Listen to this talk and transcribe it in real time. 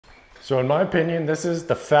So in my opinion, this is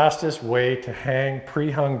the fastest way to hang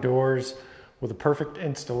pre-hung doors with a perfect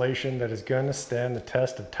installation that is going to stand the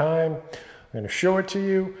test of time. I'm going to show it to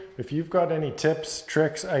you. If you've got any tips,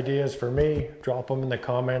 tricks, ideas for me, drop them in the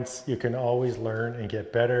comments. You can always learn and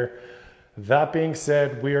get better. That being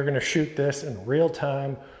said, we are going to shoot this in real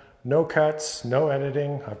time. No cuts, no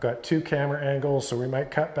editing. I've got 2 camera angles, so we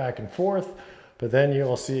might cut back and forth, but then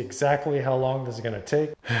you'll see exactly how long this is going to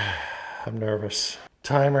take. I'm nervous.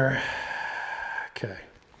 Timer. Okay.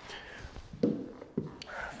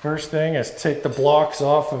 First thing is take the blocks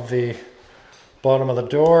off of the bottom of the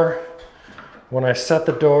door. When I set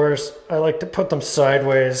the doors, I like to put them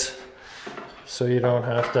sideways so you don't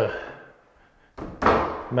have to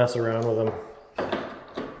mess around with them.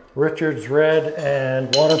 Richard's red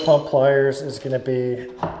and water pump pliers is going to be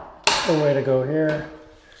the way to go here.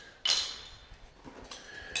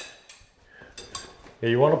 Yeah,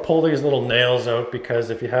 you want to pull these little nails out because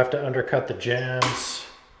if you have to undercut the jambs,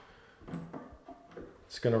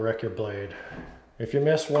 it's going to wreck your blade. If you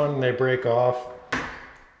miss one and they break off,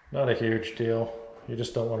 not a huge deal. You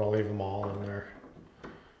just don't want to leave them all in there.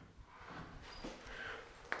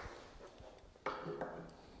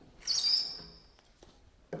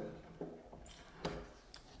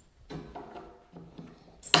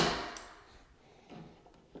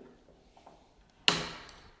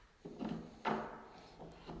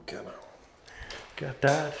 Got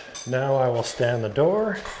that. Now I will stand the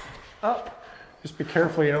door up. Just be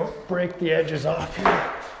careful you don't break the edges off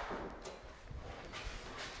here.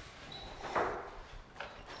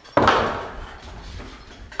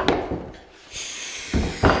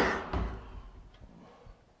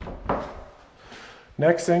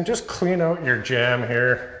 Next thing, just clean out your jamb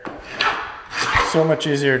here. So much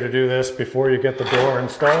easier to do this before you get the door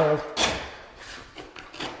installed.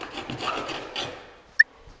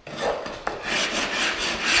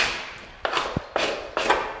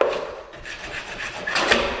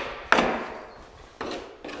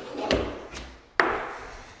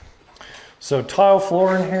 So tile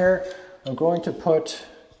floor in here, I'm going to put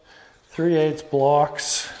 3/8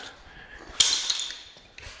 blocks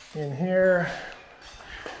in here.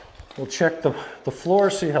 We'll check the floor,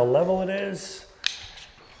 see how level it is,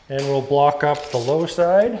 and we'll block up the low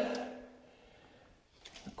side.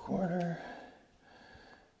 A quarter,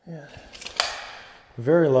 yeah,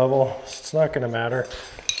 very level, so it's not going to matter.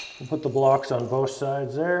 We'll put the blocks on both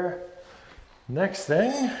sides there. Next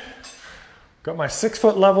thing, got my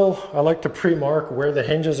 6-foot level. I like to pre-mark where the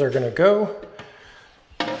hinges are going to go.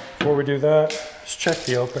 Before we do that, let's check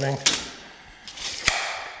the opening.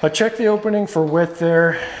 I check the opening for width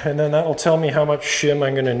there, and then that will tell me how much shim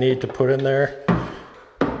I'm going to need to put in there.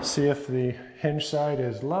 See if the hinge side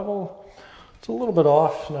is level. It's a little bit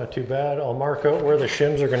off, not too bad. I'll mark out where the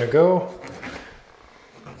shims are going to go.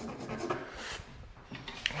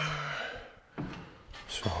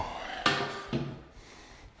 So,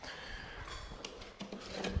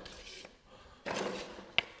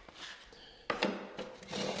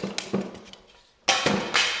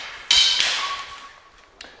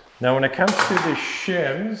 now when it comes to the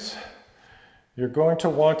shims, you're going to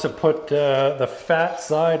want to put the fat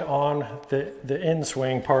side on the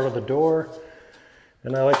in-swing part of the door.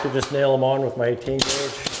 And I like to just nail them on with my 18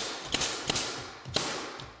 gauge.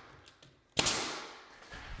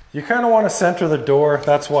 You kind of want to center the door.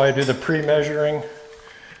 That's why I do the pre-measuring.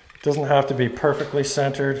 It doesn't have to be perfectly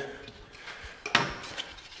centered.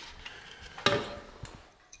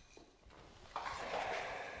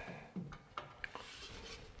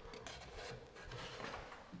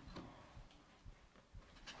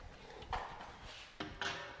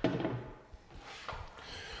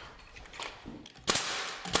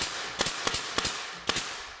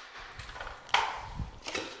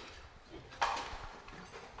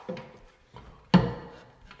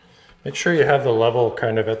 Make sure you have the level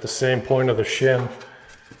kind of at the same point of the shim.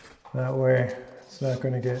 That way it's not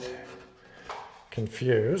going to get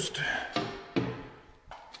confused.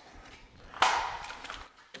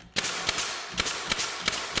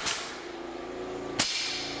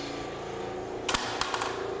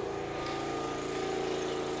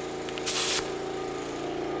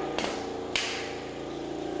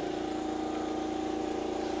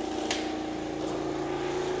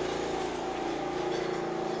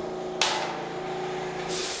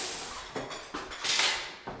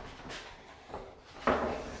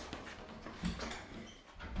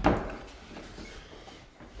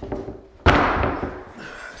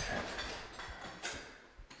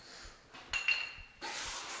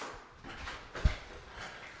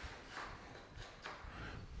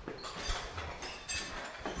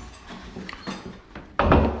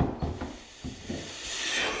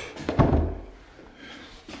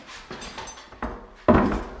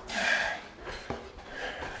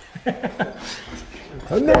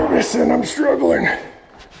 I'm nervous and I'm struggling.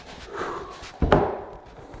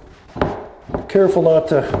 Careful not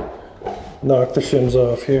to knock the shims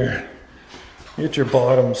off here. Get your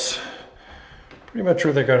bottoms pretty much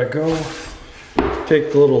where they gotta go.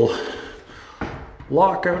 Take the little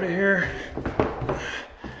lock out of here.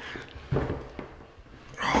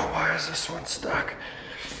 Oh, why is this one stuck?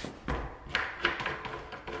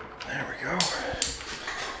 There we go.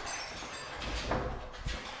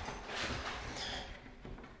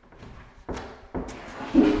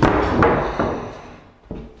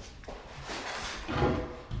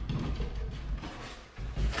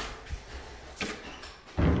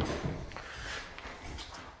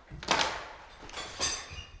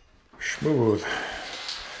 Smooth.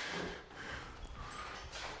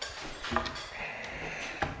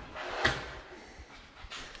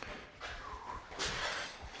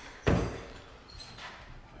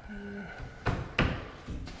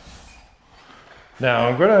 Now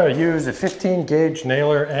I'm going to use a 15 gauge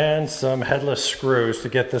nailer and some headless screws to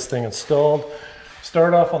get this thing installed.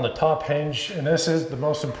 Start off on the top hinge, and this is the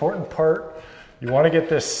most important part. You want to get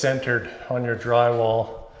this centered on your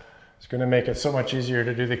drywall. It's going to make it so much easier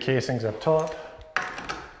to do the casings up top.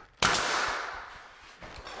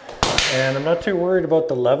 And I'm not too worried about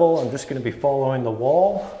the level. I'm just going to be following the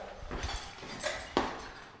wall.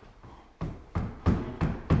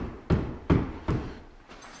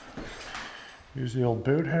 Use the old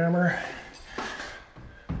boot hammer.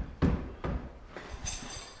 Pretty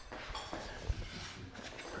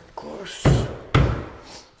close.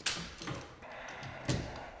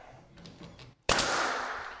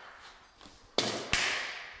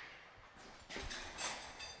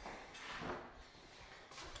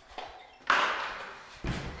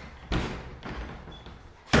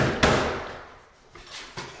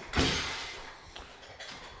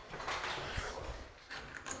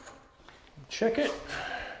 Check it.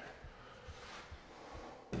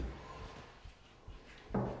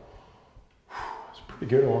 It's pretty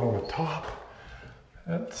good along the top.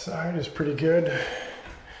 That side is pretty good.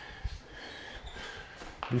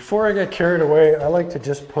 Before I get carried away, I like to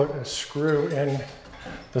just put a screw in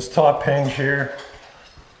this top hinge here,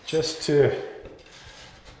 just to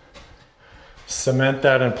cement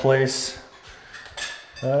that in place.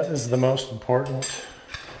 That is the most important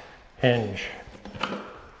hinge.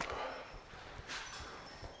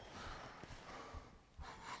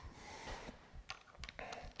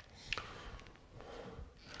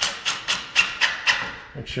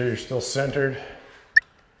 Make sure you're still centered.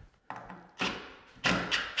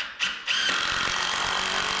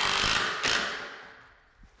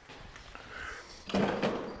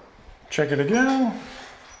 Check it again.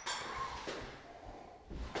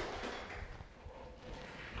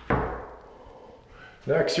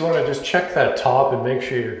 Next, you want to just check that top and make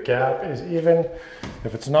sure your gap is even.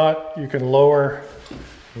 If it's not, you can lower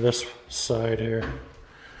this side here.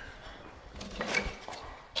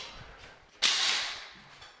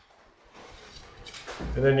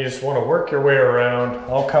 And then you just want to work your way around.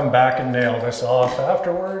 I'll come back and nail this off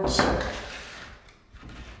afterwards.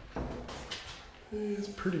 It's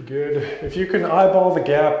pretty good. If you can eyeball the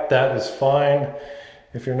gap, that is fine.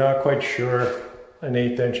 If you're not quite sure, an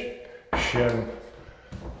 1/8 inch shim,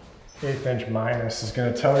 1/8 inch minus is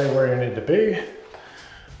going to tell you where you need to be.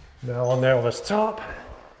 Now I'll nail this top.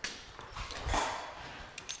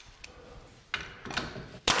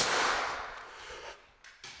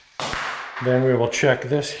 Then we will check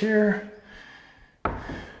this here.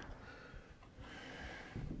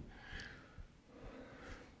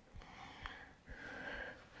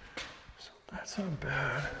 So that's not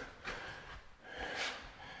bad.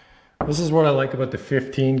 This is what I like about the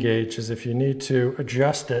 15 gauge, is if you need to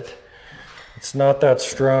adjust it, it's not that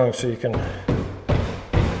strong, so you can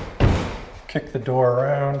kick the door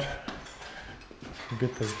around.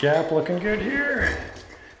 Get this gap looking good here.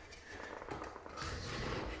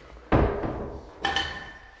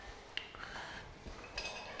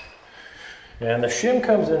 And the shim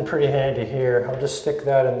comes in pretty handy here. I'll just stick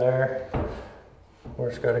that in there where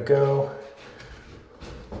it's got to go.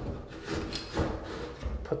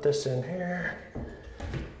 Put this in here,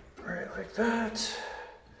 right like that.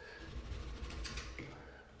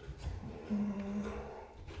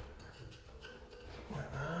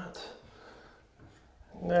 Like that.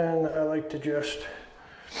 And then I like to just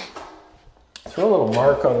throw a little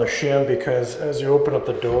mark on the shim, because as you open up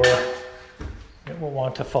the door, it will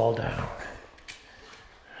want to fall down.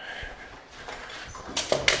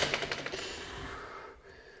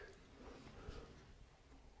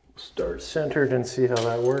 Start centered and see how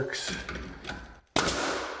that works.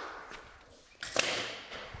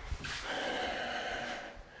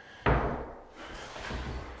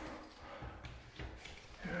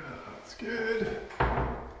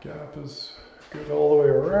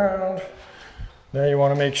 around. Now you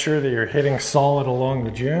want to make sure that you're hitting solid along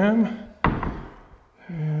the jamb.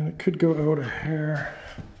 And it could go out a hair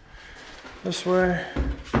this way.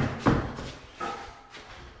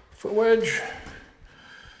 Foot wedge.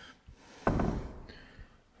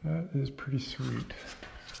 That is pretty sweet.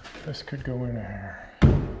 This could go in a hair.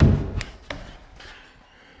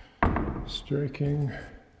 Striking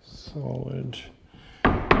solid.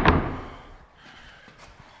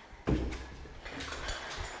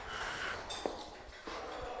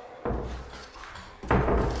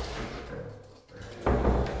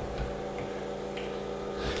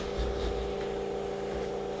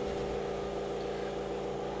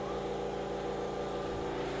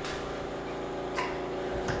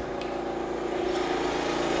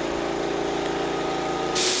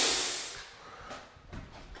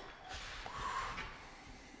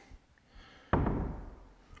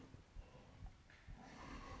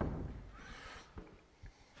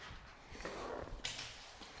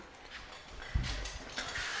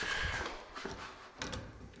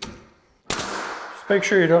 Make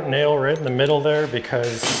sure you don't nail right in the middle there,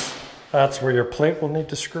 because that's where your plate will need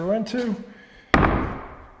to screw into.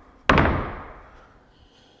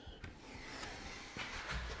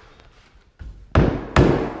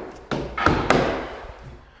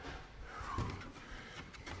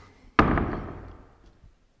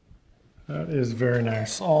 That is very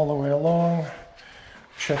nice all the way along.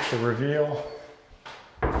 Check the reveal.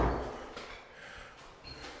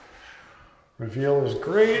 Reveal is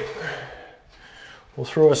great. We'll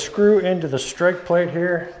throw a screw into the strike plate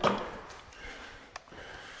here.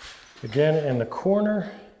 Again, in the corner.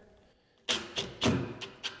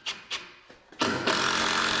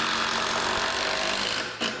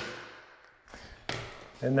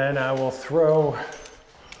 And then I will throw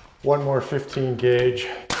one more 15 gauge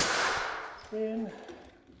in.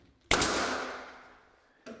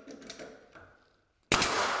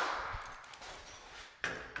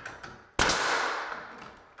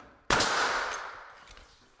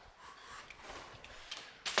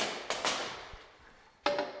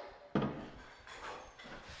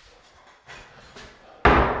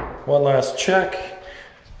 One last check.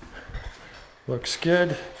 Looks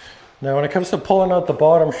good. Now when it comes to pulling out the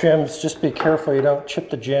bottom shims, just be careful you don't chip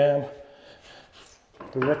the jamb.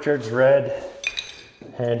 The Richards Red,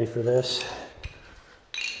 handy for this.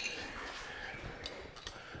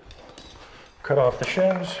 Cut off the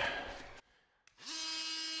shims.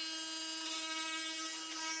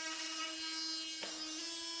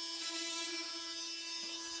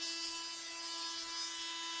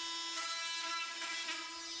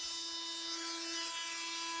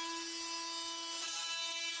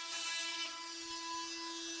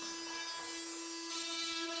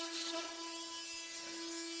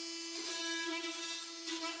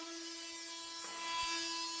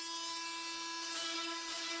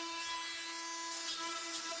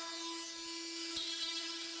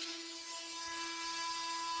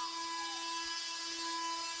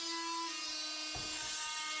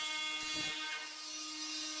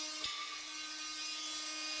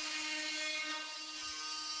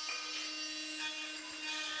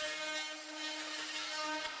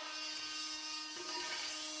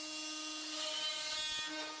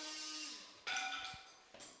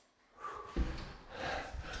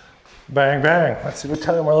 Bang, bang. Let's see what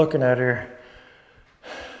time we're looking at here.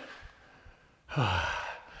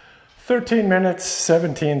 13 minutes,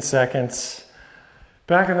 17 seconds.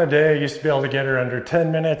 Back in the day, I used to be able to get her under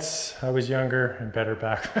 10 minutes. I was younger and better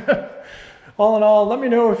back. All in all, let me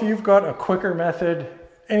know if you've got a quicker method,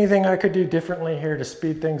 anything I could do differently here to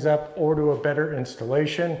speed things up or do a better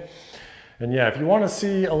installation. And yeah, if you want to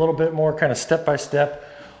see a little bit more kind of step-by-step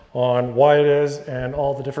on why it is and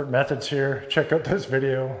all the different methods here, check out this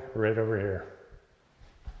video right over here.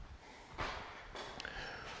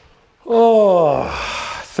 Oh,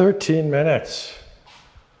 13 minutes.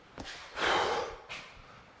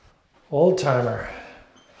 Old timer.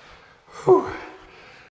 Whew.